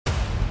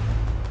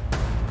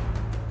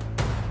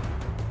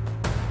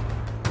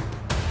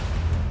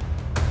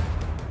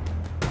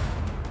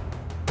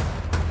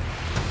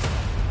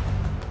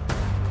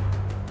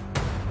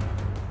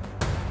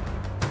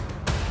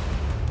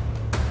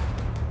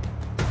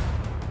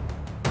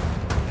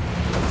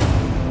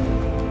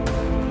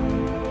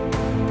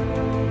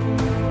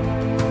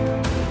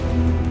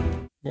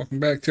Welcome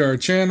back to our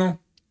channel.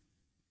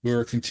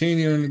 We're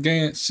continuing the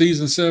game,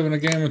 season 7 of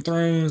Game of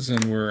Thrones,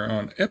 and we're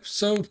on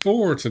episode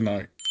 4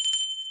 tonight.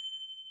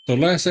 So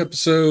last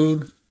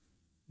episode,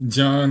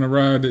 Jon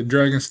arrived at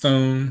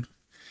Dragonstone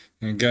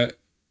and got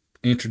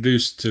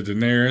introduced to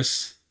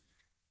Daenerys.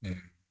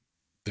 And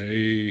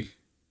they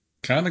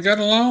kind of got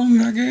along,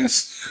 I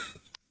guess.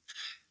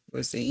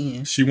 What's the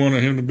end? She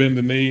wanted him to bend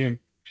the knee, and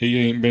he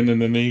ain't bending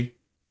the knee.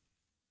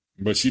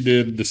 But she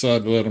did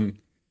decide to let him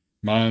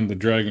mind the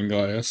dragon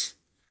glass.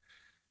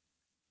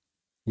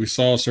 We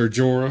saw Ser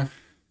Jorah,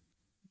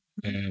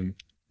 and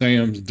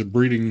Sam's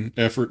debreeding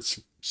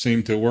efforts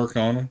seemed to work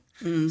on him.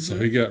 Mm-hmm. So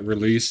he got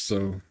released.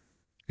 So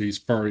he's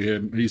probably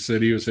heading. He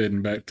said he was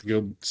heading back to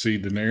go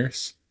see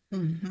Daenerys.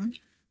 Mm-hmm.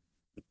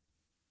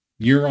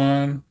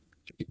 Euron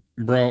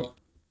brought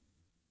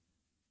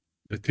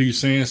the 2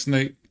 Sand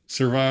Snake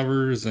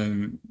survivors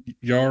and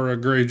Yara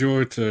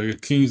Greyjoy to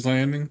King's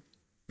Landing,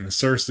 and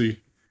Cersei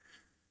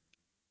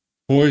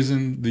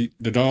poisoned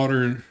the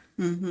daughter.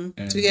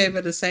 Mm-hmm. She gave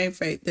her the same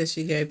fate that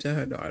she gave to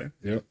her daughter.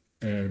 Yep.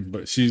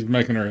 But she's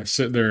making her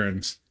sit there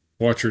and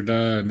watch her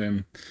die, and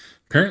then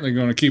apparently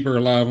going to keep her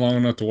alive long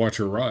enough to watch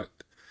her rot,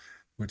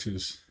 which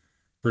is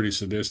pretty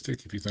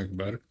sadistic if you think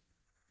about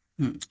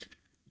it.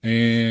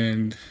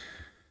 And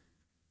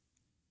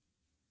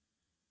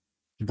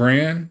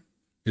Bran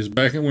is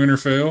back at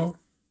Winterfell.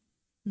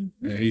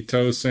 Mm-hmm. And he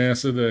told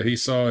Sansa that he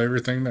saw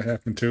everything that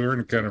happened to her,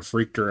 and it kind of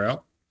freaked her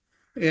out.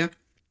 Yeah.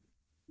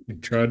 He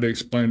tried to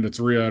explain the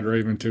 3-eyed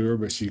raven to her,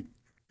 but she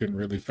couldn't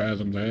really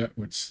fathom that,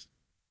 which,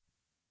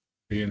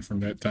 being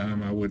from that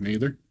time, I wouldn't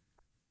either.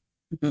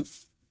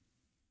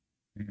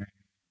 Mm-hmm.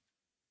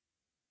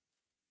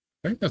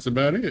 I think that's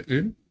about it,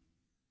 dude.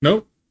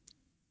 Nope.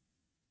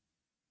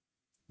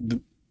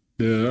 The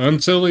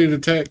Unsullied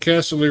attacked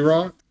Casterly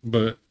Rock,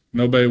 but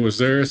nobody was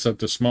there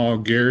except a small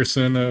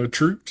garrison of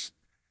troops.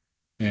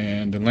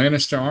 And the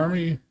Lannister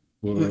army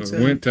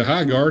went to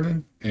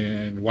Highgarden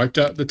and wiped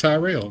out the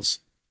Tyrells.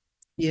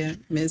 Yeah,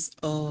 Lady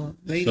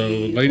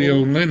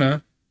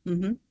Olenna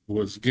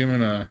was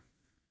given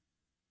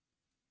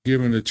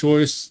the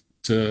choice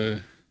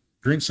to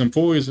drink some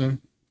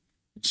poison.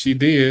 She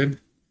did,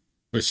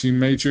 but she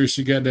made sure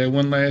she got that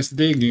one last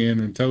dig in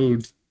and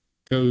told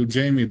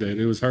Jaime that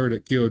it was her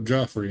that killed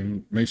Joffrey,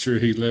 and made sure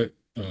he let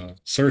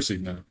Cersei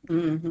know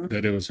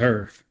that it was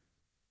her.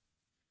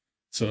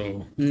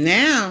 So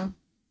now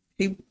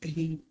he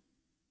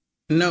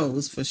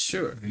knows for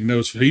sure. He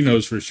knows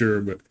for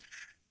sure, but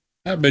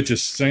I bet you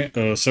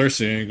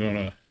Cersei ain't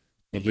gonna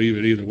believe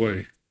it either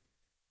way.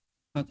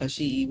 Because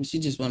she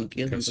just want to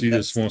kill him. Because she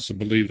just wants to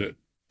believe that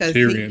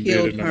Tyrion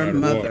did it no matter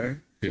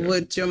mother. What. Yeah.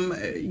 Would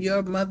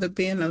your mother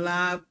being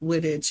alive,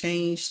 would it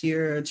change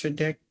your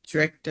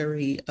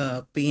trajectory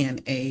of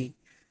being a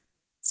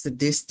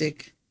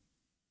sadistic?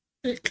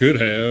 It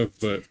could have,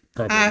 but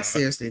probably not. I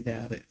seriously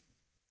doubt it.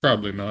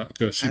 Probably not,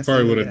 because she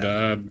probably would have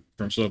died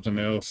from something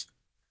else.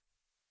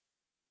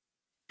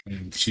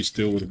 And she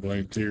still would have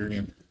blamed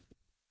Tyrion.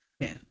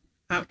 Yeah.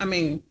 I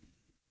mean,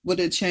 would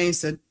it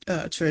change the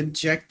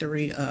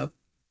trajectory of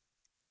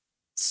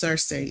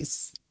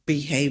Cersei's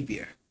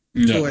behavior?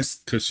 No,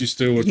 because she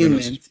still would have been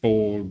a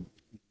spoiled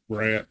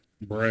brat,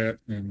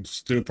 and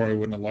still probably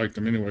wouldn't have liked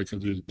him anyway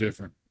because he was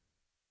different.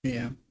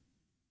 Yeah.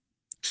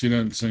 She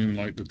doesn't seem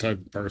like the type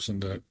of person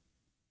that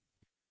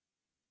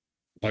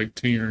liked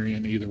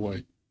Tyrion either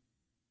way,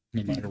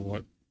 no matter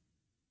what.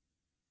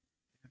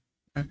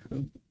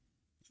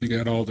 She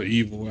got all the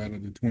evil out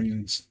of the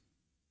twins.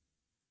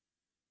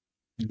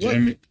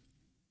 And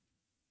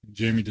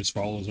Jaime just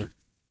follows her.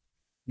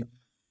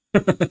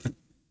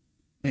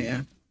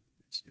 Yeah.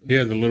 He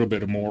has a little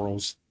bit of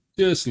morals.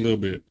 Just a little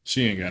bit.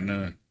 She ain't got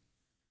none.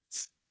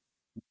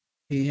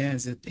 He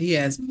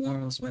has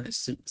morals when it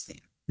suits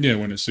him. Yeah,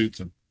 when it suits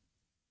him.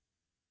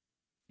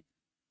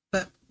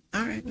 But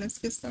all right, let's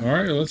get started. All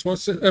right, let's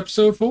watch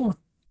episode 4.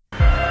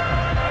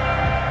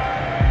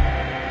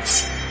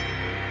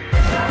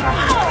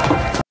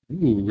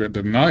 Ooh, we got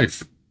the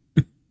knife.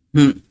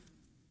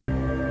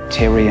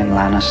 Tyrion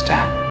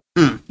Lannister.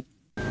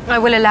 I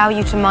will allow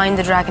you to mine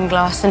the dragon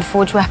glass and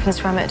forge weapons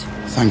from it.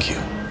 Thank you.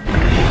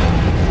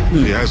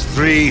 He has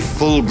 3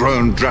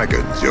 full-grown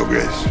dragons, Your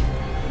Grace.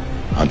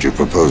 How do you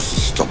propose to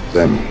stop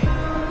them?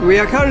 We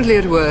are currently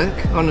at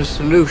work on a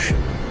solution.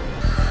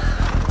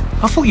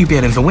 I thought you'd be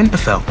heading for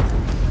Winterfell.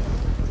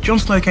 Jon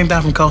Snow came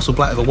down from Castle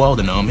Black with a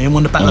Walden army and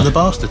won the Battle of the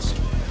Bastards.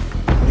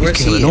 He's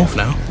king of the North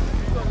now.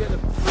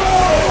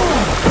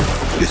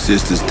 Your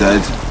sister's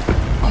dead.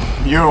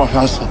 You're on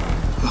us.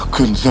 I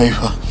couldn't save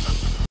her.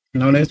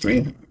 No, that's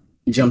real.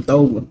 He jumped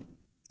over.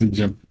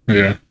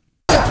 Yeah.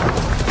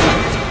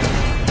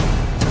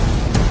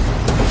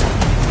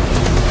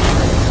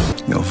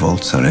 Your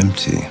vaults are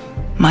empty.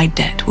 My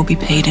debt will be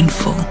paid in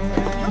full.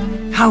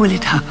 How will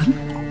it happen?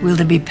 Will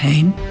there be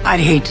pain? I'd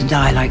hate to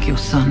die like your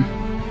son.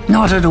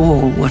 Not at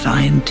all what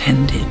I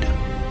intended.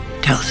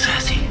 Tell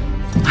Cersei,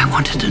 I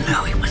wanted to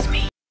know it was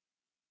me.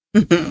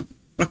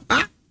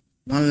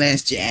 One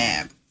last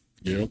jab.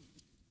 Yep.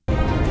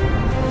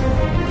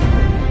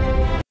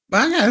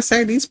 But I gotta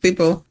say, these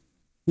people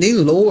These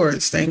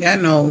lords, they ain't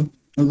got no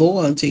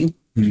loyalty.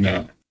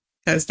 No.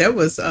 Because that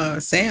was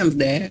Sam's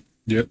dad.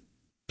 Yep.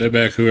 They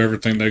back whoever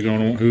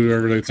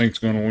they think's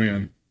gonna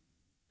win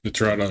to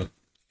try to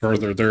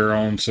further their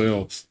own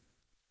selves.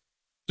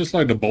 Just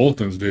like the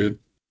Boltons did.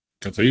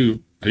 Because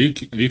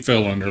he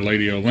fell under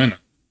Lady Olenna.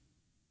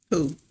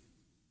 Who?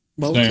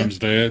 Bolton? Sam's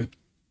dad.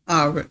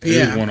 Oh, He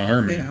yeah. was one of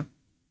her men. Yeah.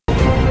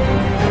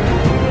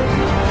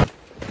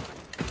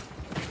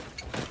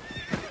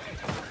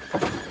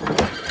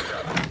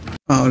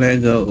 Oh, there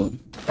go.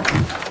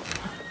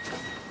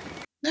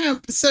 Now,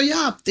 so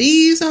y'all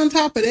thieves on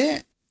top of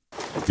that?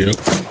 Yep.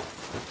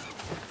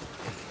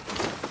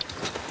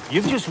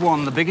 You've just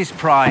won the biggest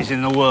prize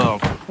in the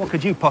world. What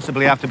could you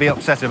possibly have to be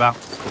upset about?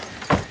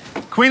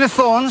 Queen of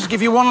Thorns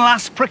give you one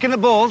last prick in the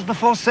balls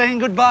before saying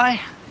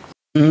goodbye?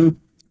 Mm.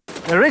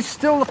 There is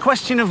still the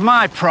question of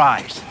my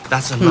prize.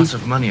 That's a lot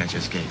of money I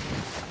just gave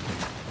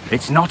you.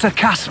 It's not a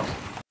castle.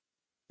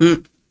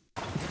 Mm.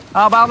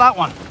 How about that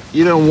one?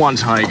 You don't want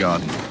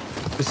Highgarden.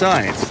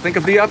 Besides, think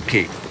of the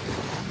upkeep.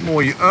 The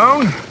more you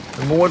own,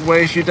 the more it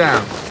weighs you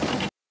down.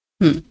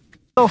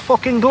 So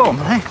fucking glum,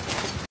 eh?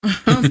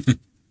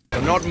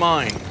 They're not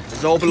mine.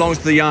 This all belongs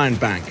to the Iron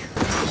Bank.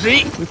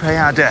 See? We pay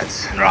our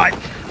debts. Right.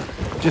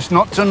 Just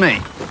not to me.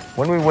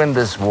 When we win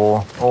this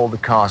war, all the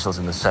castles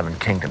in the Seven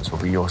Kingdoms will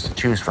be yours to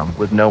choose from,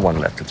 with no one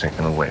left to take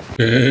them away.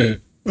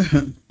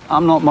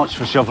 I'm not much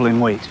for shoveling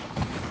wheat.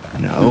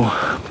 No,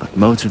 but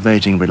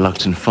motivating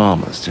reluctant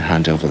farmers to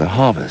hand over their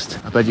harvest.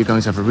 I bet you're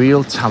going to have a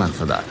real talent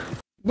for that.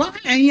 Why?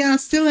 And y'all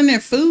stealing their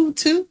food,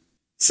 too?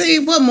 See,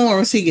 what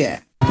morals he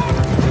got?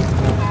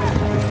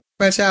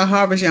 But y'all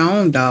harvest your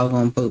own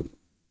doggone food.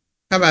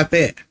 How about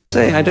that?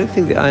 Say, I don't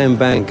think the Iron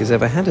Bank has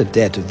ever had a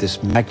debt of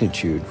this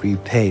magnitude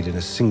repaid in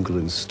a single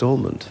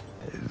installment.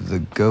 The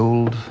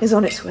gold is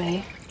on its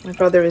way. My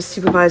brother is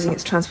supervising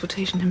its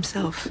transportation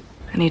himself.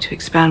 I need to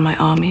expand my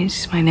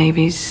armies, my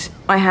navies.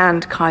 My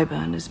hand,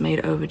 Qyburn, has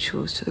made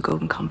overtures to the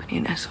Golden Company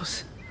in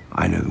Essos.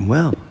 I know them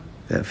well.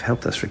 They have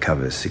helped us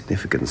recover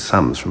significant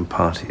sums from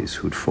parties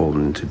who'd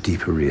fallen into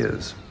deep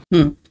arrears.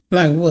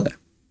 Like what?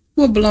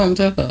 What belonged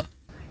to her?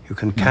 You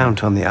can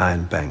count on the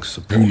Iron Bank's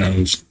support. Who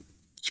knows?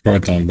 It's probably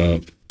talking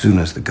about as soon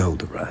as the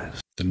gold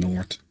arrives. The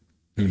North.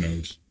 Who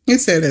knows? He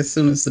said as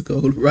soon as the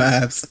gold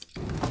arrives.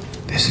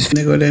 This is...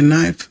 They go that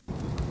knife.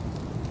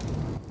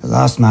 The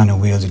last man who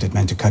wielded it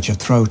meant to cut your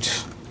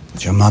throat,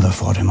 but your mother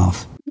fought him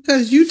off.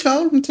 Because you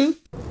told him to.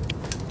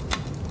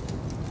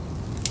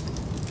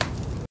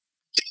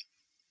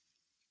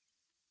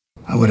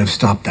 I would have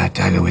stopped that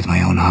dagger with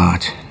my own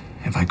heart,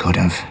 if I could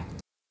have.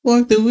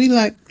 Well,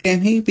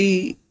 can he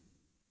be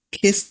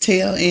kissed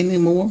tail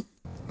anymore?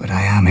 But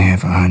I am here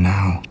for her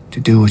now,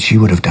 to do what she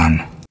would have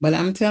done. But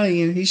I'm telling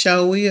you, he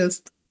sure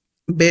is.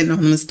 Betting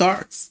on the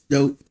Starks,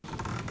 dope.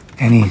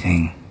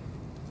 Anything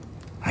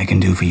I can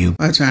do for you.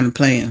 I'm trying to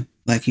play him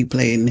like he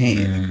played in hand.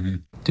 Mm-hmm.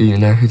 Do you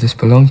know who this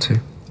belonged to?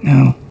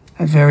 No.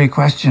 That very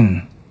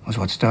question was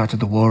what started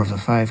the War of the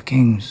Five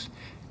Kings.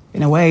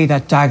 In a way,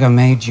 that dagger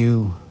made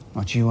you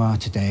what you are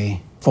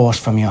today.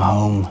 Forced from your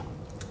home,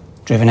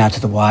 driven out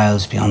to the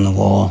wilds beyond the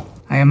wall.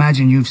 I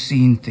imagine you've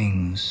seen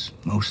things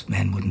most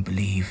men wouldn't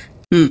believe.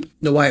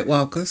 The White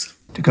Walkers.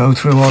 To go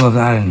through all of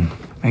that and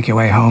make your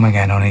way home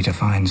again only to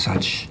find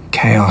such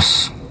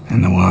chaos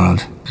in the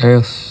world.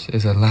 Chaos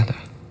is a ladder.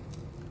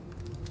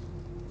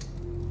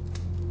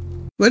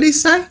 What'd he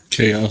say?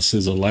 Chaos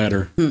is a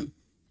ladder.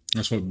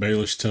 That's what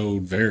Baelish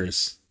told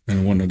Varys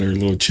in one of their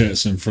little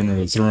chats in front of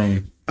the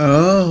throne.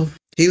 Oh,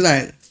 he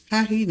like,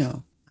 how he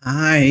know?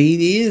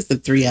 He is the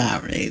 3-Eye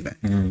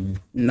Raven.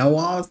 No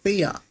all see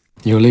y'all.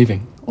 You're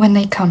leaving? When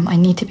they come, I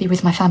need to be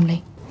with my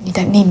family. You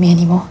don't need me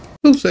anymore.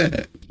 Who said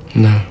that?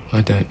 No,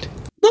 I don't.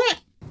 What?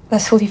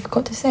 That's all you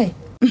forgot to say.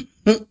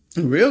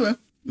 Really?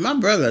 My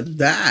brother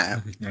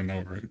died. I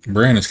know, right?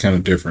 Bran is kind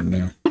of different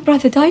now. My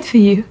brother died for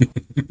you.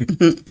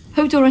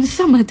 Hodor and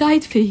Summer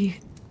died for you.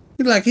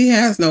 Like he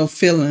has no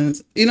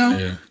feelings, you know?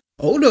 Yeah.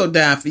 Hodor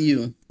died for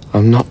you.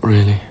 I'm not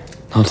really.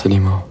 Not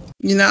anymore.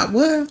 You're not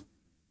what?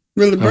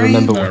 Really, Bran? I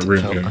remember what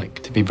it felt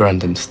like to be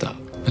Brandon's stuff.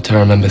 But I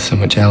remember so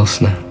much else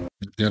now.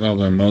 Got all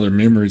them other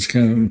memories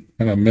kind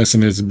of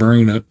messing his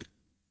brain up.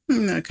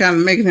 Kind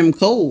of making him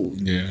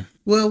cold. Yeah.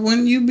 Well,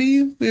 wouldn't you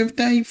be every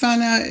time you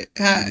find out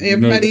how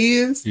everybody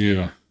is?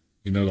 Yeah.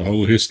 You know the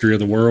whole history of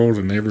the world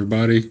and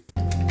everybody.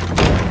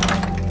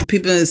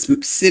 People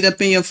that sit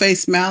up in your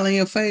face, smile in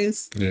your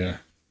face. Yeah.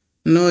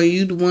 No,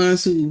 you the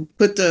ones who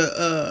put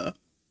the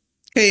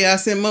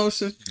chaos in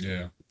motion.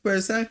 Yeah.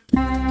 Per se.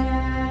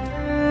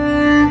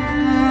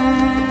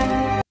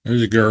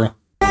 There's a girl.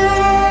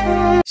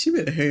 She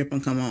better hurry up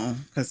and come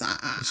on, cause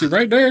she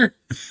right there.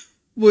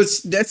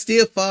 Which that's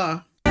still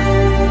far.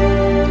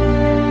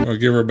 I'll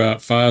give her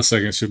about 5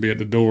 seconds. She'll be at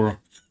the door.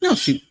 No,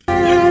 she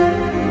probably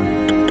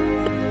won't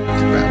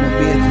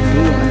be at the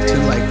door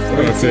until like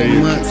 4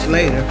 months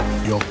later.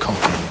 Your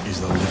coffee is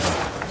the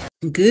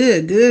liver.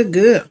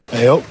 Good.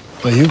 Hey, up.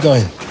 Where you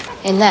going?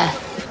 In there.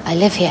 I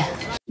live here.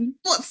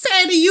 What,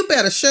 fatty? You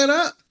better shut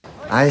up.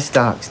 Arya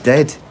Stark's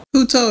dead.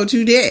 Who told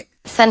you that?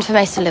 Send for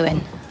Maester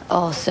Lewin.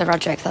 Or Sir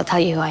Roderick, they'll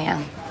tell you who I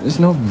am. There's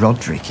no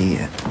Roderick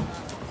here.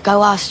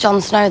 Go ask Jon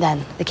Snow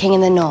then, the king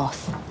in the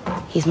north.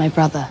 He's my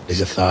brother. He's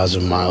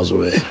 1,000 miles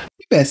away.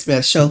 You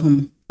best show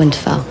him.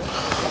 Winterfell.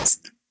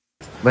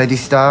 Lady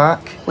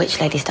Stark? Which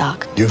Lady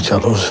Stark? You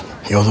tell us.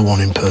 You're the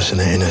one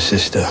impersonating her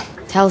sister.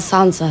 Tell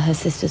Sansa her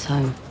sister's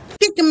home.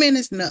 Kick him in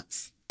his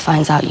nuts.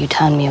 Finds out you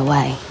turned me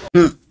away.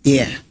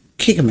 Yeah,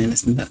 kick him in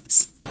his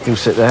nuts. You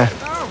sit there.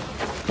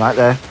 Right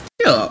there.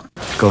 Sure.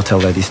 Go tell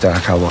Lady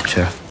Stark I'll watch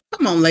her.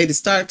 Come on, Lady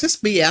Stark.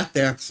 Just be out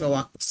there so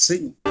I can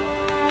see.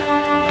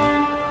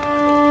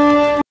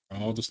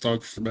 All the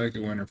Starks are back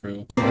at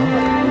Winterfell.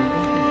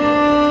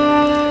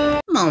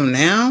 Come on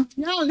now.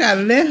 Y'all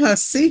gotta let her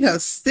see her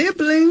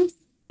siblings.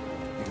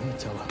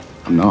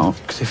 I'm not.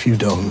 Because if you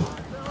don't,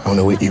 I'm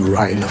gonna hit you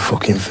right in the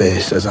fucking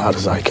face as hard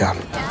as I can.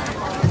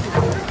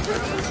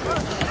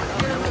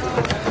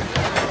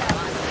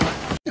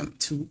 Them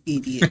two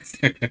idiots.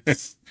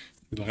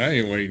 Like, I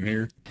ain't waiting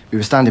here. We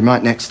were standing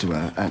right next to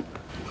her, and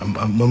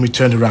when we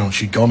turned around,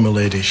 she'd gone, my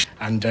lady.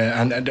 And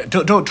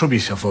don't trouble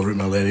yourself over it,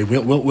 my lady.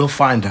 We'll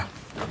find her.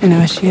 I know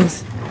where she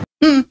is.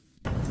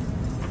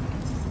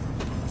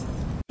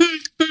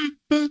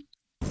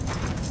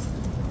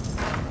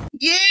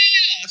 Yeah,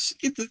 she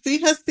gets to see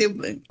her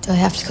sibling. Do I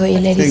have to call you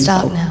Lady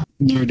Stark now?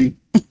 Nerdy.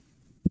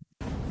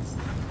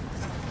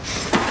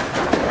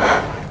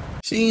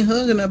 She ain't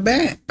hugging her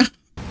back. You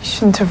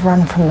shouldn't have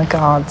run from the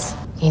guards.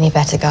 You need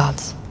better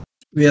guards.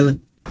 Really?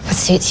 What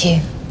suits you,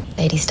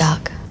 Lady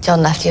Stark?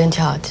 Jon left you in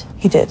charge.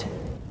 He did.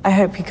 I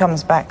hope he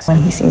comes back.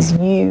 When he sees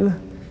you,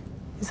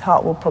 his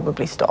heart will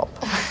probably stop.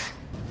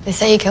 They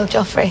say you killed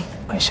Joffrey.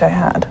 Wish I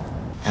had.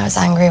 I was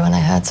angry when I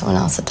heard someone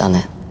else had done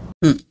it.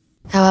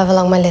 However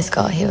long my list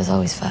got, he was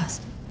always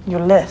first.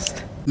 Your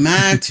list?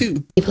 Mine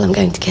too. People I'm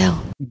going to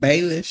kill.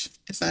 Baelish.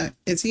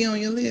 Is he on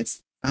your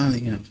list? I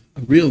don't know.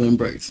 A real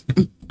embrace.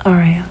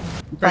 Arya.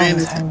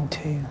 Brandon's home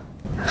too.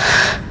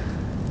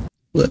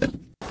 What?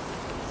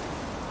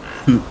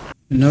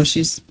 You know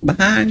she's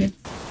behind you.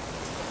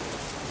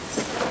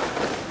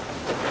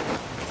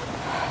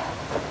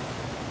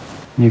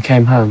 You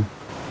came home.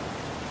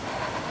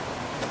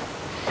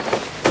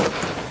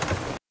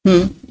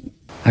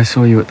 I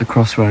saw you at the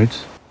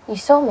crossroads. You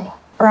saw me?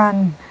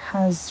 Bran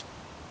has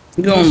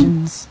Going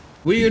visions.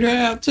 weird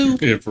out too.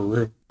 Yeah, for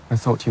real. I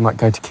thought you might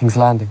go to King's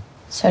Landing.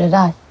 So did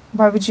I.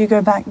 Why would you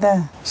go back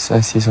there?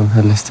 Cersei's on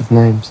her list of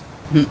names.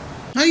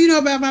 How you know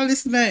about my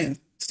list of names?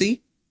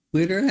 See?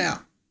 Weird her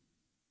out.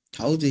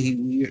 Told you he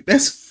weird.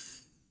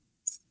 That's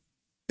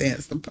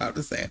I'm proud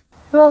to say.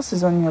 Who else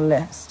is on your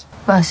list?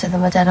 Most of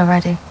them are dead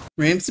already.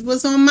 Ramsay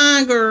was on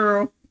mine,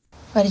 girl.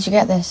 Where did you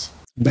get this?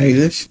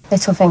 Baelish.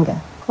 Littlefinger.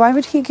 Why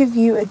would he give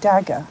you a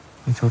dagger?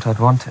 You thought I'd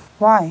want it.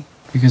 Why?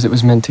 Because it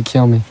was meant to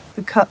kill me.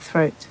 The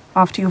cutthroat,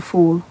 after your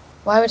fall.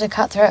 Why would a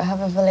cutthroat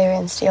have a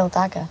Valyrian steel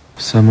dagger?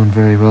 Someone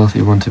very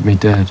wealthy wanted me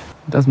dead.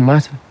 It doesn't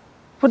matter.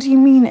 What do you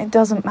mean it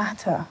doesn't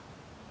matter?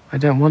 I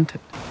don't want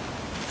it.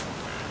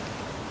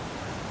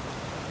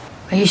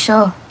 Are you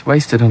sure? It's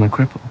wasted on a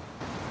cripple.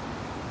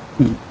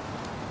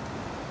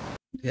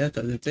 Yeah,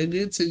 because if they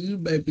did to you,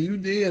 baby, you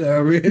did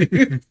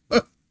already.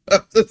 I'm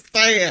just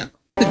saying.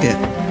 Look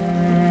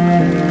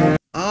at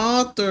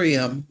all three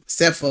of them,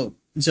 except for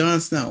Jon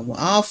Snow. Well,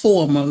 all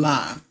four of them are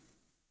alive,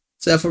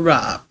 except for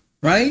Rob,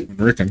 right?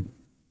 Rickon.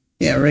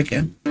 Yeah,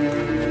 Rickon.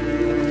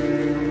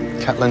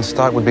 Catelyn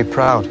Stark would be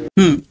proud.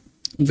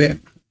 Very,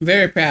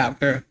 very proud of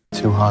her.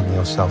 Too hard on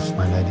yourself,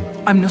 my lady.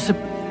 I'm not a...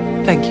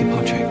 Thank you,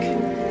 Podrick.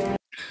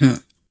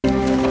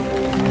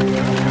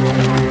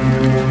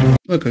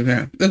 Look at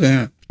her. Look at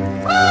her.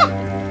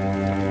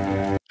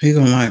 He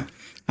gonna like,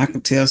 I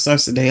can tell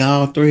Cersei they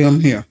all three of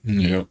them here.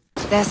 Yep.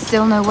 There's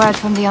still no word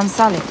from the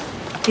Unsullied.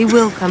 He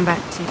will come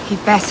back to you. He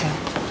better.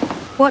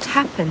 What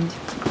happened?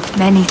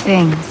 Many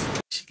things.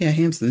 She got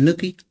him some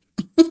nookie.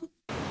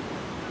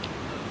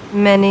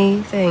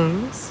 Many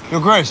things. Your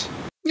Grace.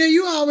 Yeah,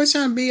 you always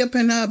trying to be up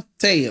in her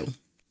tail.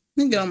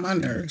 You get on my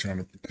nerves. Trying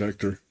to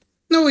protect her.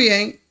 No, he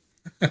ain't.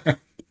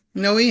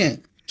 No, he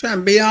ain't. Trying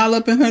to be all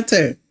up in her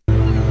tail.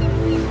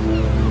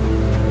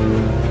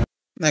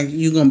 Like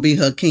you gonna be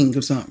her king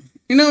or something.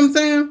 You know what I'm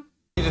saying?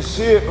 Need to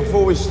see it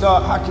before we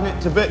start hacking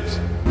it to bits.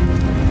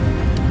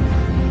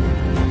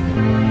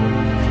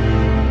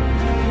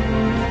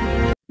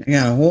 I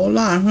got a whole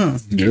lot, huh?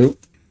 Yep.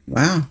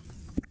 Wow.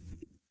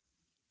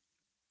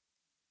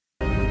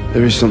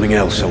 There is something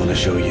else I want to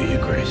show you,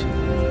 Your Grace.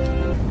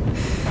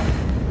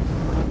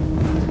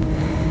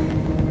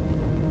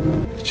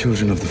 The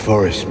children of the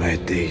forest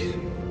made these.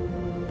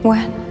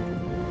 When?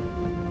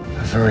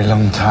 A very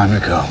long time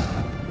ago.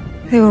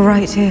 They were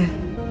right here.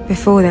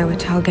 Before there were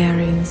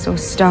Targaryens, or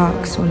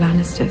Starks, or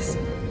Lannisters.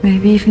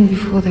 Maybe even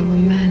before there were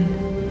men.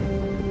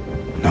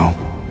 No,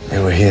 they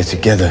were here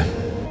together.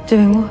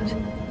 Doing what?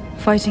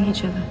 Fighting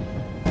each other.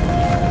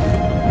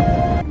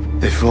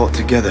 They fought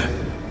together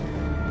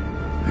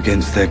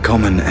against their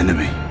common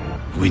enemy.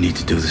 We need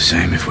to do the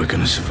same if we're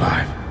going to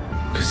survive.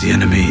 Because the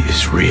enemy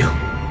is real.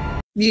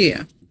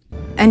 Yeah.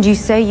 And you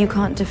say you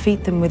can't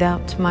defeat them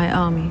without my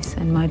armies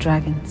and my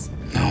dragons?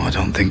 No, I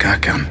don't think I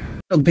can.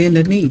 Oh, bend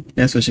the knee.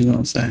 That's what she's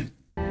gonna say.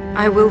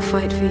 I will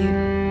fight for you.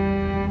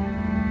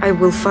 I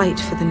will fight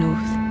for the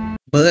North.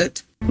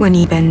 But when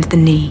you bend the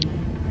knee.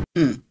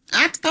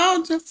 I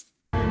told you.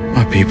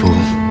 My people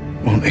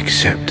won't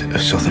accept a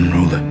southern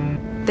ruler.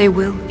 They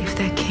will if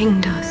their king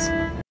does.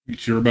 You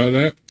sure about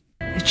that?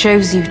 They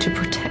chose you to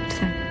protect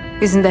them.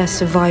 Isn't their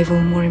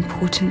survival more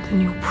important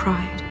than your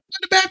pride?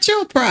 What about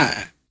your pride?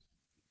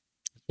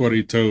 That's what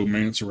he told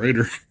Mance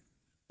Raider.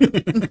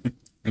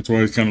 That's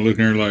why he's kind of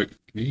looking at her like,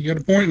 you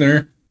got a point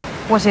there.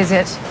 What is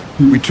it?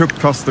 We took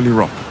Casterly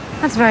Rock.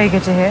 That's very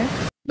good to hear.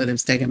 But it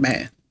was taken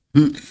back.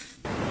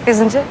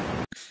 Isn't it?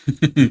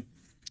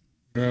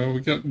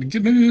 We got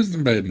good news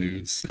and bad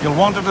news. You'll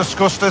want to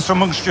discuss this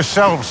amongst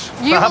yourselves.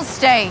 You will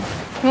stay.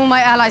 All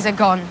my allies are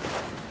gone.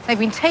 They've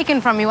been taken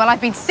from me while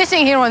I've been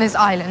sitting here on this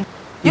island.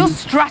 Your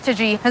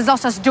strategy has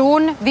lost us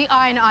Dawn, the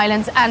Iron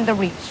Islands, and the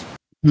Reach.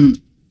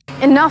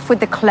 Enough with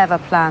the clever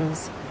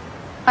plans.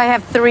 I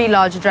have 3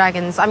 large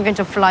dragons. I'm going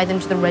to fly them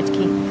to the Red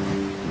Keep.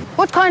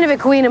 What kind of a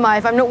queen am I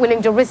if I'm not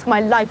willing to risk my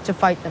life to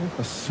fight them?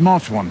 A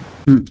smart one.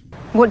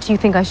 What do you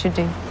think I should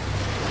do?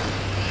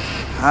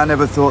 I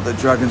never thought that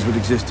dragons would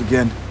exist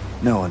again.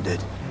 No one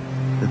did.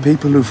 The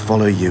people who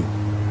follow you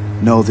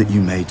know that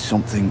you made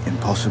something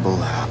impossible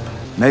happen.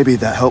 Maybe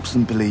that helps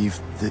them believe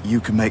that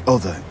you can make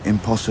other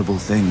impossible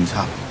things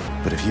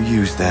happen. But if you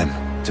use them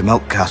to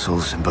melt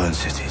castles and burn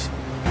cities,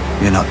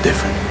 you're not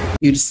different.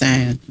 You the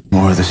same.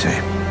 More of the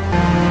same.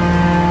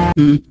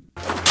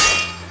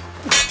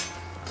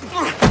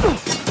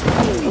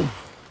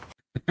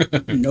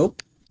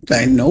 Nope.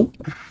 Say nope.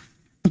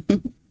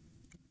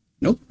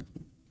 Nope.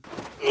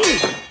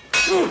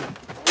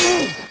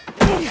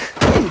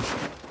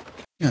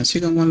 Yeah, she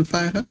gonna want to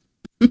fight her.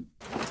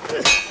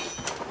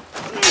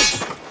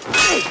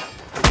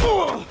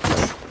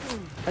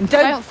 And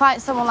don't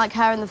fight someone like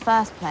her in the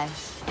first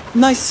place.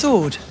 Nice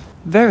sword.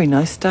 Very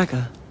nice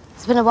dagger.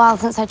 It's been a while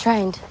since I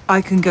trained.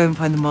 I can go and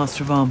find the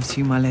Master of Arms for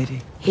you, my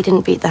lady. He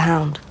didn't beat the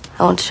Hound.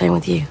 I want to train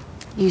with you.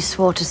 You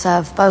swore to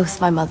serve both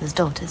my mother's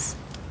daughters,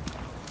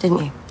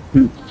 didn't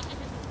you?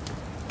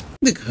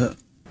 Look at her.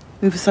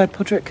 Move aside,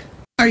 Podrick.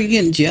 Are you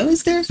getting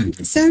jealous there,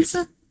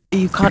 Sansa?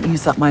 You can't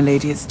use that, my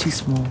lady. It's too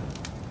small.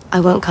 I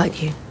won't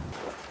cut you.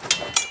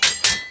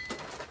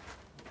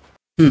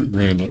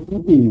 Randall.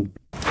 Ooh.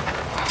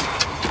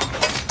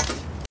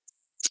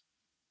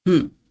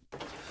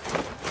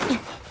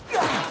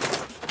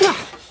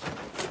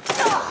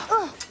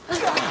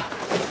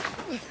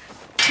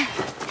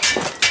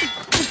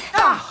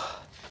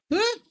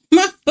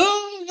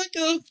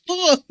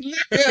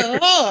 Look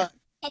at her.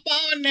 Come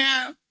on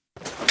now.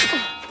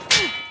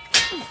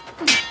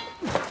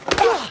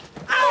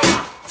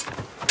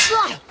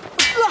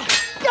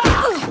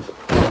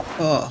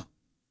 Oh.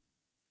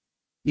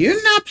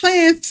 You're not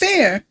playing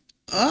fair.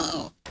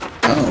 Oh.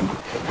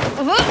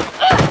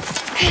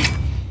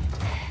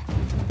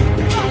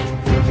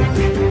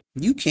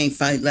 You can't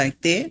fight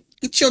like that.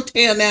 Get your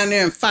tail down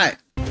there and fight.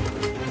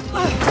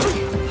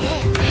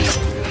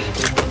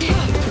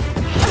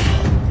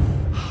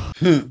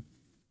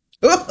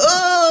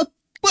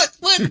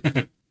 What?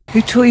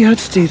 Who taught you how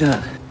to do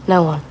that?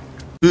 No one.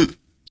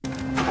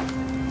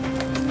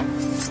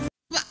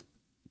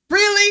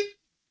 Really?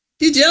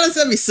 You jealous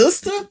of your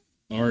sister?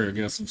 Arya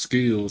got some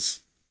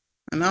skills.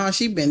 And all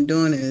she been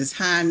doing is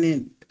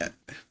hiding it.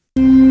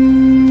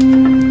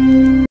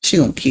 She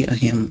gonna kill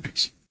him.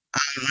 I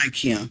don't like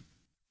him.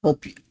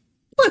 Hope you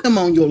put him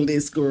on your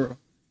list, girl.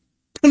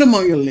 Put him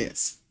on your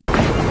list.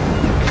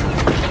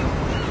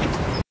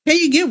 Can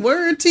you get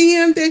word to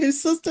him that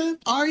his sister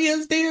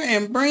Arya's there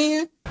and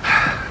Bran?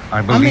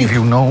 I believe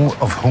you know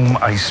of whom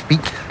I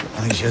speak.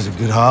 I think she has a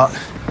good heart.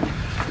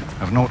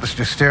 I've noticed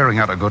you staring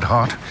at a good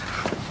heart.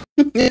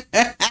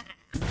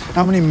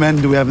 How many men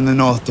do we have in the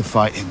north to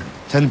fight him?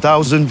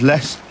 10,000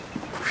 less?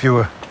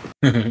 Fewer.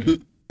 Is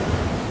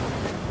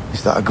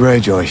that a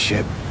Greyjoy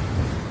ship?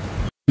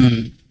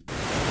 I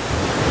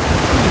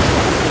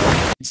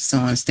just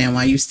don't understand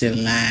why you still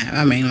alive.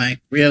 I mean,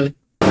 like, really?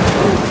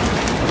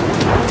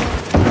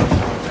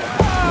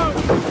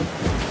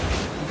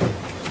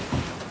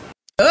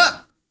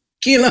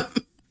 Kill him.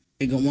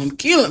 They gonna want to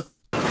kill him.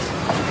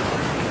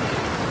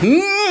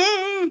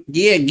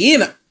 Yeah,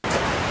 get him.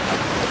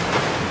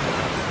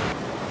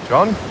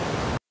 John?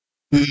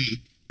 I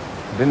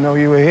didn't know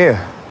you were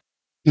here.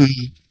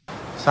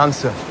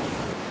 Sansa,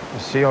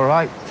 is she all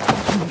right?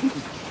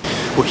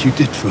 What you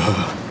did for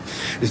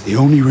her is the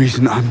only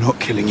reason I'm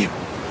not killing you.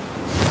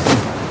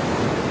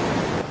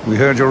 We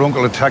heard your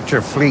uncle attacked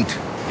your fleet.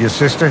 Your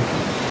sister?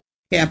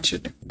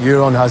 Captured.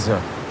 Euron has her.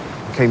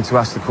 I came to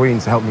ask the Queen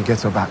to help me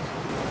get her back.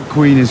 The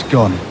Queen is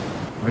gone.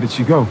 Where did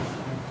she go?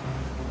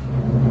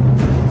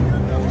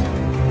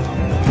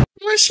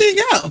 Where'd she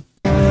go?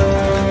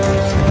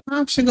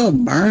 Why'd she go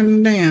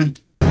burn down?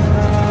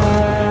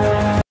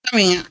 I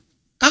mean,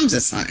 I'm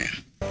just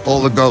saying.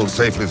 All the gold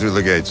safely through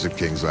the gates of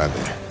King's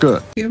Landing.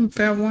 Good. Give him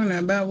fair warning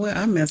about what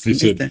I messed He with.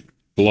 said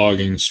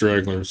blogging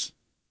stragglers.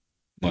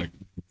 Like,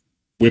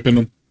 whipping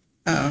them.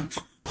 Oh.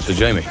 So,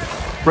 Jaime.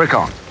 Break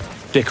on.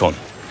 Dick on.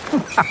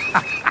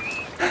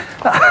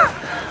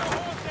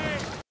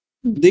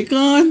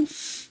 Dickon?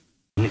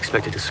 Didn't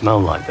expect it to smell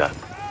like that.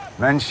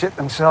 Men shit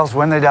themselves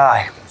when they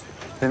die.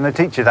 Didn't they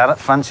teach you that at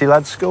fancy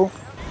lads' school?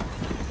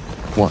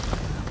 What?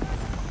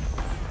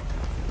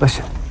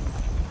 Listen.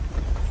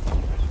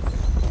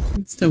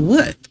 It's the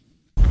what?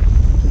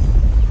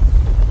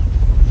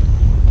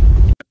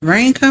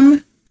 Rain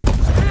coming?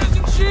 Spears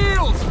and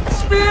shields!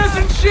 Spears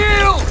and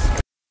shields!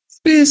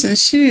 Spears and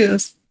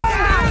shields.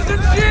 Spears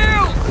and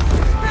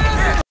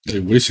shields! They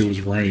wish it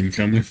was rain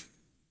coming.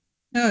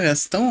 Oh, I got a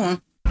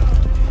storm.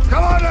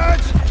 Come on,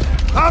 lads!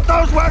 Out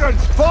those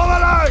wagons! Form a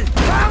line!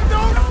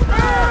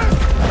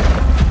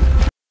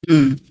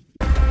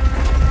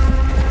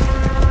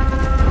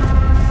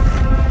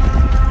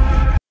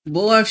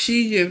 Boy,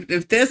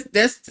 if that's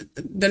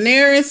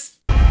Daenerys,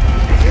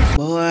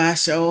 boy, I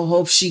sure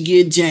hope she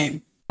get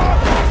Jaime.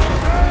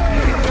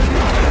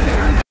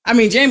 I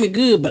mean, Jaime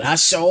good, but I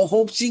sure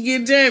hope she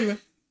get Jaime.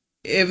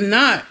 If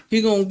not,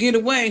 he gonna get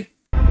away.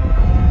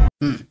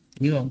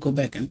 You gonna go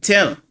back and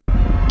tell him.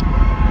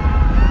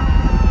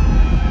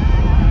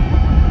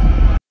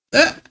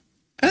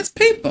 That's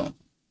people.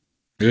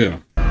 Yeah.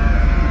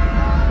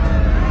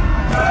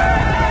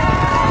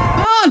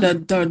 Oh, the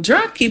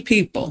Dothraki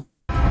people.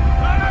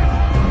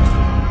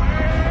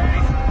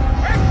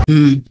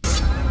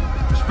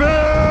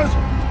 Spears!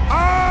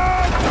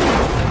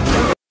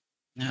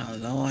 Oh,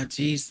 Lord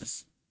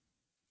Jesus.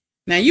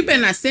 Now, you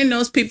better not send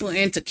those people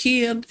in to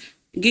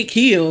get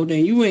killed,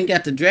 and you ain't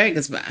got the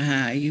dragons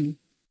behind you.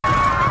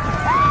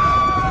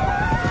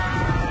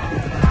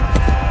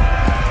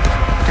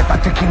 Get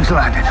back to King's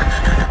Landing.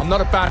 I'm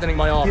not abandoning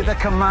my army. You're the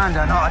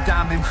commander, not a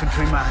damn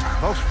infantryman.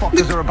 Those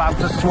fuckers are about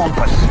to swamp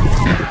us.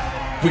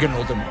 We can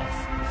hold them off.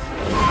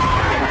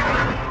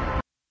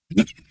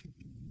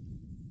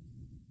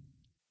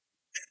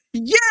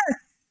 Yes!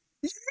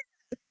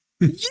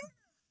 Yes!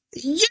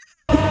 Yes!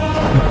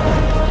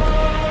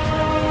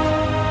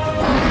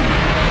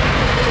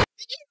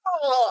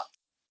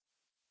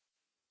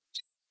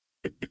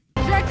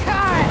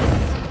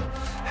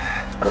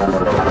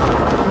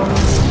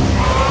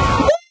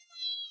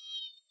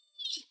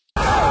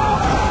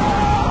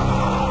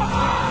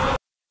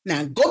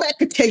 Now go back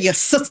and tell your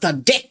sister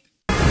Dick.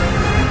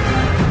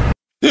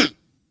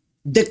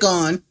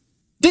 Dickon,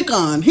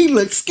 he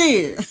looks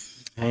scared.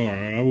 Oh,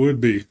 I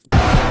would be.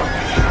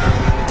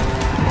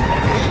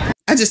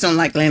 I just don't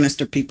like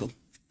Lannister people.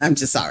 I'm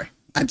just sorry.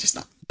 I just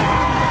don't.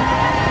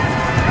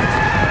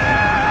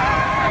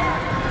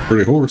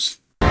 Pretty horse.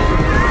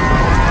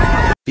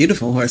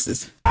 Beautiful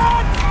horses.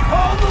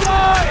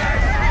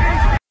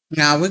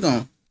 Now we're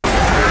going.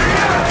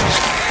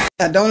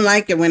 I don't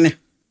like it when.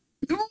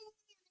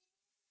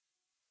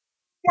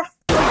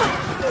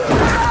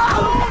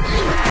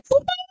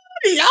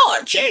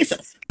 Lord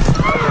Jesus.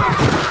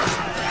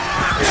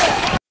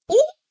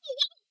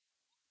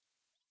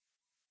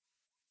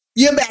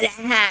 You better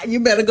hide. You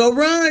better go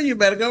run. You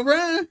better go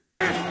run.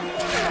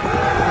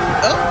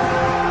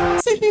 Oh.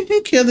 See,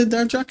 he killed the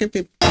Dothraki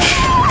people.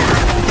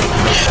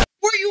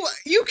 Where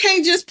you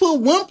can't just pull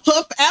one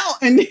puff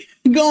out and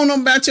go on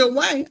about your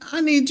way.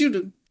 I need you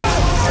to.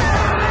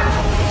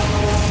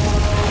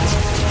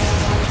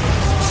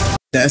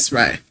 That's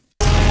right.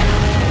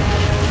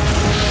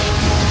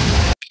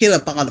 Kill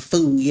up all the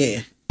food,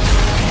 yeah.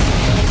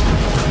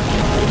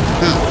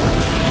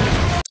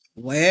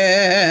 Well,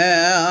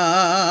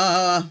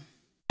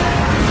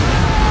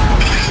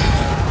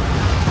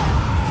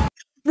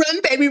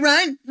 run, baby,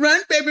 run,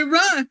 baby,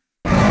 run.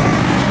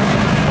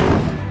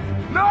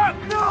 No!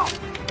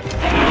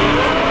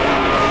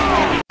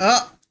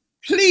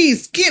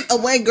 Please get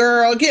away,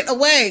 girl. Get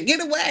away.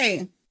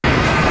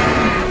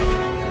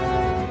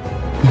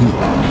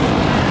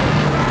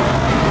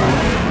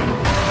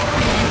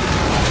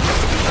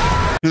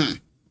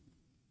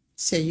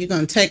 So you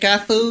gonna take our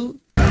food?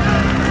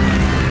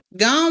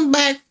 Go on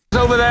back. It's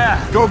over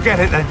there. Go get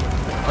it then.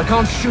 I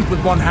can't shoot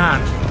with one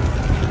hand.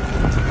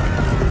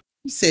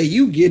 You say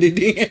you get it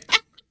in.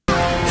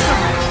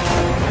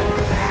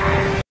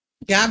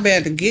 Y'all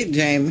better get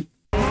Jaime.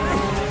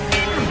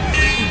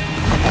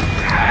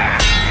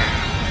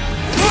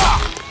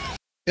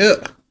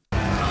 Ugh.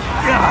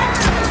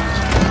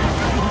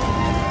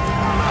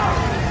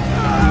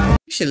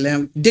 You should let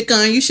him.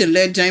 Dickon, you should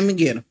let Jaime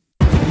get him.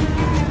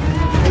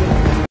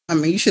 I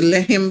mean, you should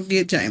let him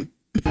get Jaime.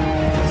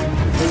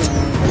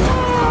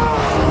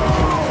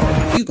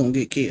 You gonna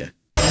get killed.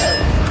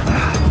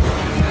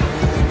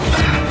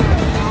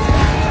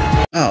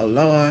 Oh,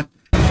 Lord.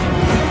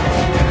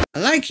 I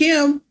like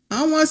him. I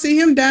don't want to see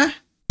him die.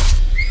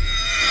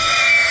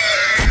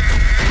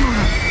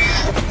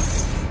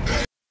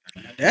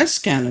 That's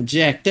kind of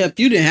jacked up.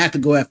 You didn't have to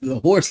go after the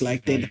horse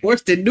like that. The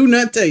horse didn't do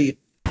nothing to you.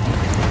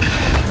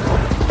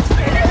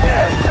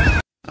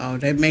 Oh,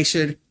 they make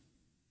sure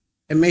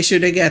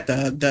they got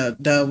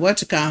the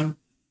what you call them?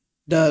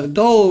 The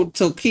gold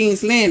to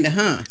King's Landing,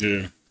 huh?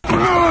 Yeah.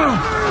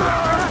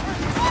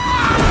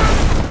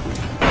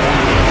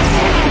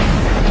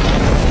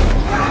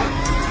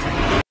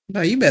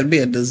 No, you better be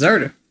a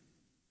deserter.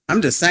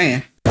 I'm just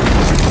saying.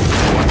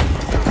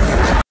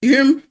 You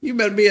hear me? You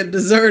better be a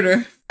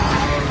deserter.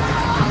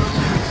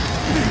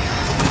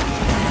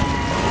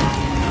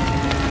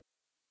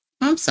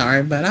 I'm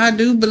sorry, but I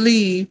do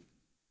believe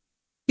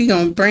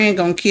Bran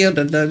gonna kill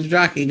the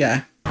Dothraki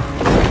guy.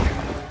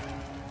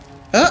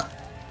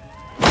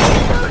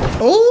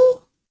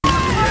 Oh!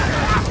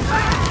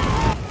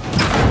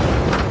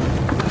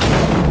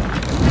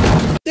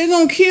 They're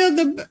gonna kill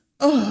the...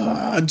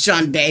 Oh,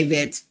 John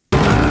David.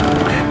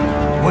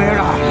 Where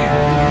are you?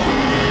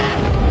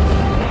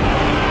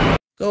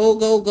 Go,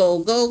 go, go,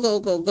 go, go,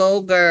 go,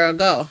 go, girl,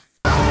 go.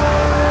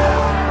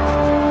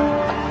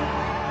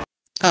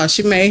 Oh,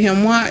 she made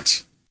him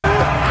watch. He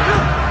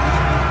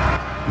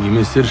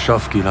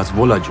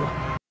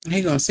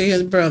gonna see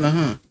his brother,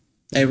 huh?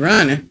 They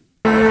running.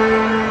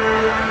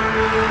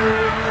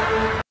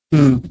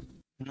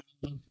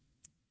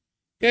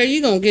 Girl,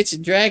 you gonna get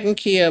your dragon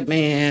killed,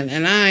 man,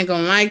 and I ain't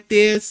gonna like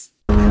this.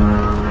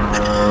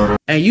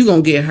 And you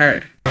gonna get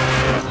hurt.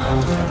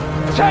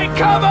 Take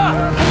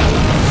cover!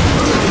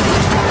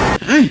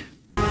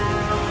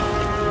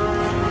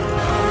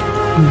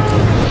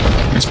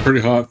 That's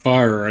pretty hot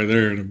fire right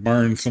there to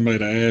burn somebody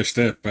to ash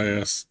that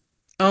fast.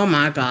 Oh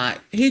my God.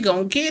 He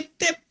gonna get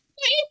the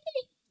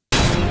baby.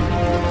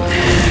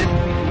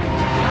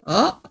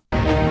 Oh.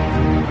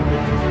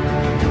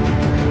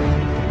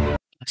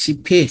 She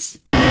pissed.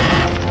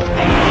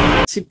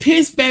 She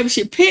pissed, baby.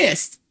 She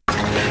pissed.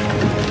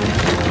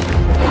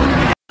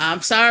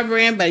 I'm sorry,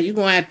 Bran, but you're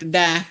gonna have to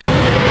die.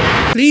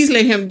 Please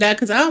let him die,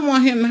 because I don't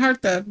want him to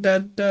hurt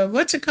the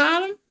what you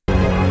call him?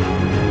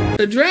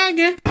 The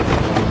dragon.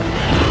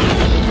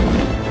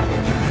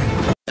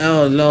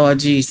 Oh, Lord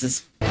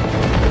Jesus.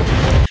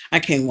 I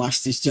can't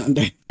watch this, John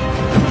Day.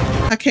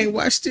 I can't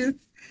watch this.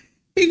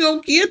 He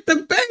gonna get the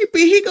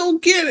baby. He gonna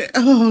get it.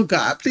 Oh,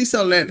 God. Please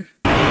don't let her.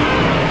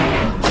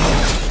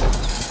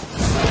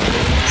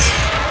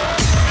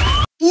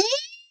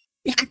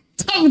 I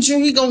told you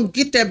he gonna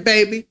get that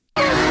baby.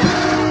 Oh,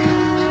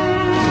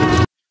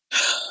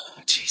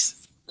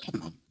 Jesus.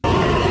 Come on.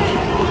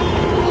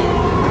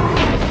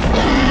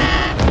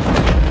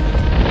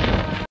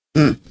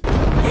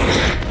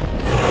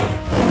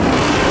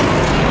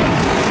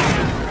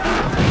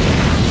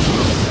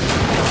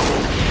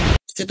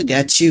 Should have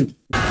got you.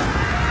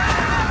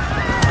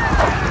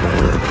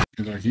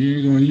 He's like, you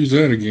ain't gonna use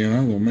that again.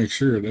 I'm gonna make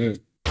sure of that.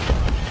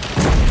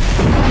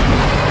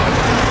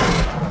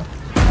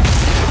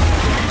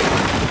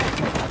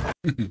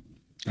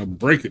 I'll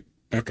break it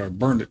after I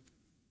burned it.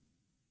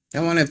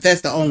 I wonder if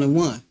that's the only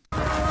one.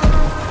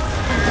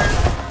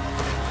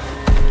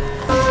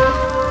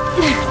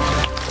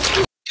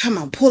 Come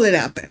on, pull it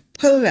out, babe.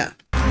 Pull it out.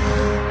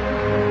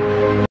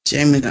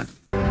 Jaime got.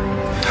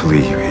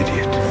 Flee, you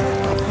idiot.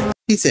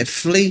 He said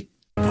flee.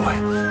 Boy,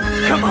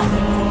 come on.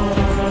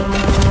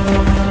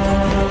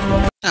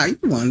 Oh, you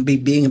want to be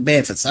being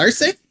bad for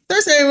Cersei?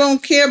 Cersei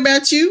won't care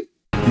about you.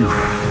 You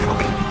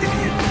fucking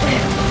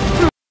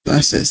idiot.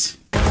 Watch this.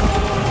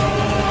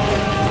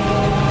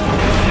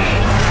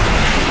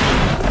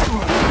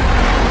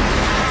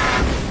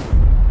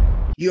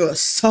 You're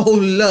so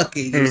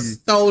lucky. You're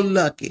so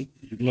lucky.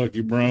 You're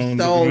lucky, Bronn.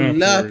 So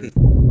lucky.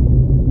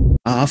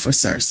 All for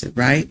Cersei,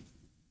 right?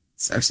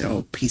 Cersei,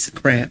 old piece of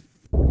crap.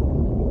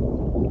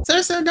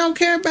 Cersei don't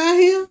care about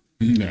him.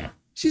 No.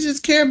 She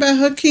just care about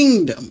her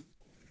kingdom.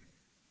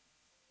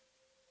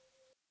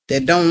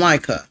 That don't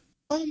like her.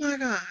 Oh my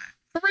God.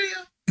 For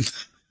real?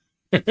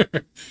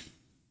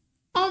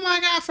 Oh my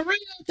God, for real?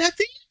 That's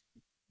it?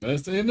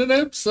 That's the end of the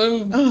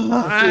episode.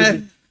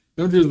 Oh,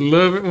 Don't just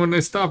love it when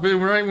they stop it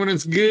right when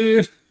it's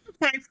good.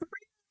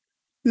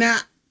 now,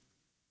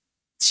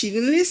 she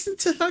didn't listen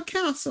to her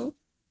counsel,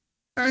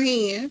 her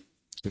hand.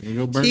 She didn't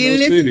go burn She those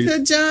didn't listen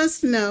cities. to Jon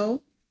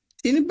Snow.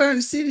 She didn't burn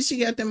the city. She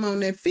got them on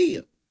that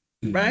field,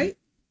 right?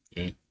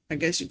 Yeah. I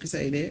guess you could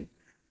say that.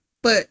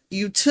 But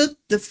you took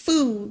the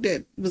food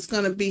that was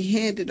going to be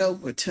handed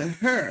over to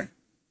her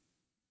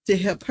to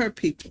help her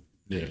people.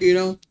 Yeah. You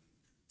know?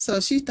 So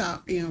she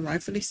thought,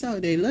 rightfully so.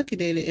 They lucky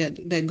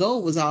that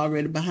gold was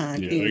already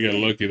behind. Yeah, they got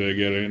lucky they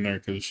got it in there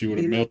because she would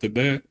have melted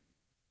that.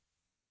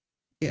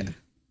 Yeah.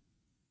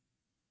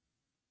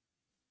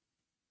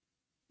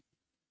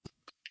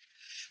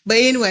 But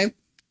anyway,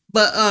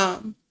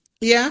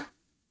 yeah.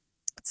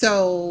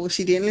 So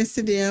she didn't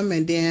listen to them,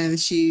 and then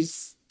she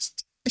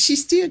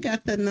still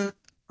got the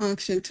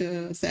unction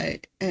to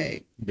say,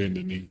 "Hey, Bend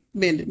the knee."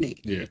 Bend the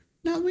knee. Yeah.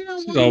 No, we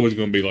don't. She's always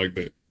gonna be like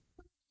that.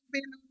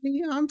 Bend the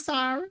knee. I'm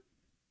sorry.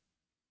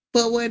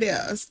 But what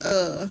else?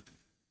 So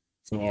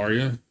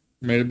Arya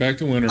made it back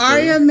to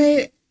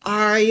Winterfell.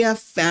 Arya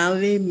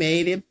finally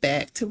made it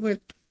back to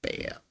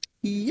Winterfell.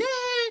 Yay!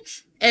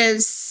 And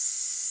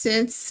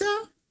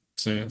Sansa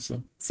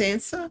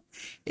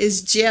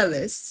is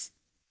jealous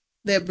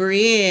that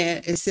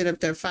Brienne is sitting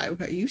up there fighting with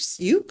her.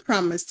 You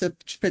promised to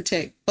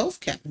protect both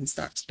Captain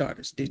Stark's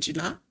daughters, did you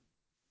not?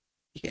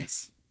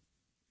 Yes.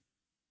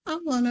 I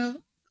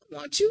want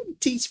you to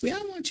teach me. I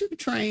want you to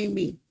train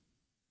me.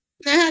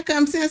 Now, how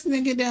come Sansa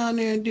didn't get down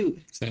there and do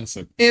it?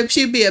 Sansa. If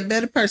she'd be a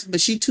better person,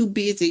 but she too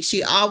busy.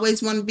 She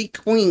always want to be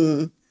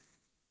queen.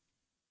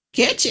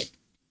 Catch it.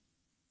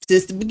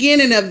 Since the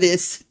beginning of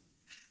this.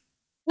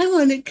 I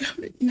want to go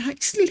to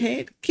Knight's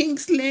Land,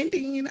 King's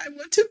Landing, and I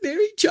want to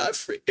marry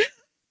Joffrey.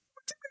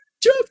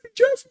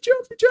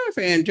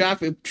 Joffrey. And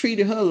Joffrey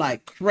treated her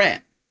like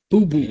crap.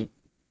 Boo-boo.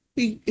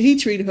 He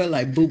treated her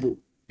like boo-boo.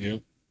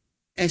 Yep.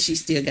 And she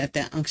still got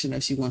that unction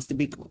of she wants to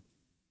be queen.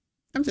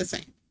 I'm just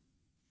saying.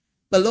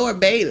 But Lord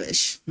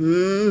Baelish,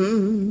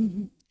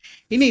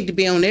 he need to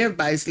be on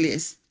everybody's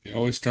list. He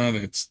always trying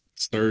to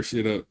stir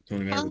shit up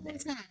between everybody.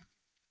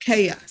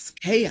 Chaos.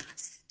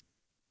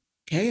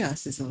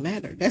 Chaos is a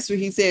ladder. That's what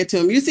he said to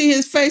him. You see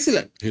his face?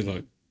 He's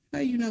like, oh,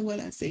 you know what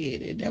I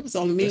said? That was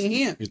only me and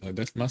him. He's like,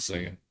 that's my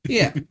saying.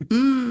 Yeah.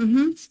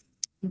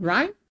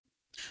 Right?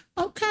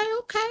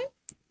 Okay.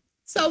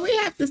 So we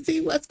have to see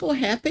what's going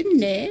to happen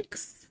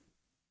next.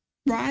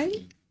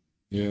 Right?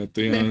 Yeah,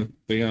 Theon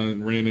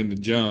ran into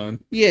Jon.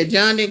 Yeah,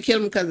 Jon didn't kill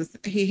him because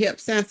he helped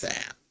Sansa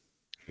out.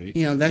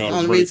 That's the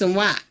only reason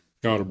why.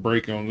 Caught a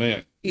break on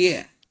that.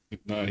 Yeah. If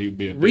not, he'd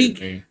be a dead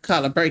man.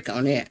 Caught a break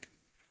on that.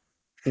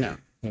 No.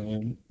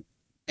 And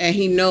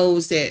he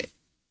knows that.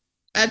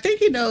 I think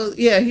he knows.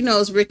 Yeah, he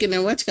knows Rickon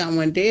and Whatchcom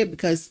went dead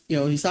because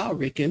he saw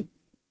Rickon.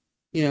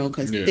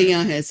 Because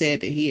Theon had said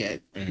that he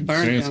had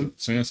burned him.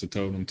 Sansa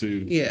told him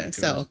too. Yeah,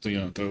 so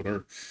Theon told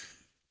her.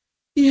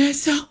 Yeah,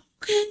 so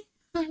okay,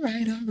 all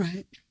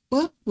right.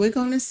 Well, we're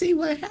gonna see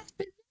what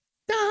happens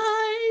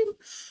time.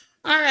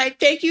 All right,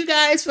 thank you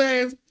guys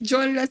for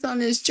joining us on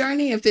this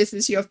journey. If this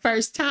is your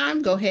first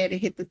time, go ahead and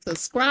hit the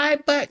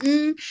subscribe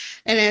button.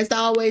 And as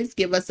always,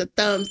 give us a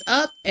thumbs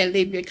up and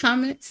leave your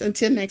comments.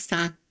 Until next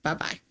time,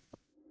 bye-bye.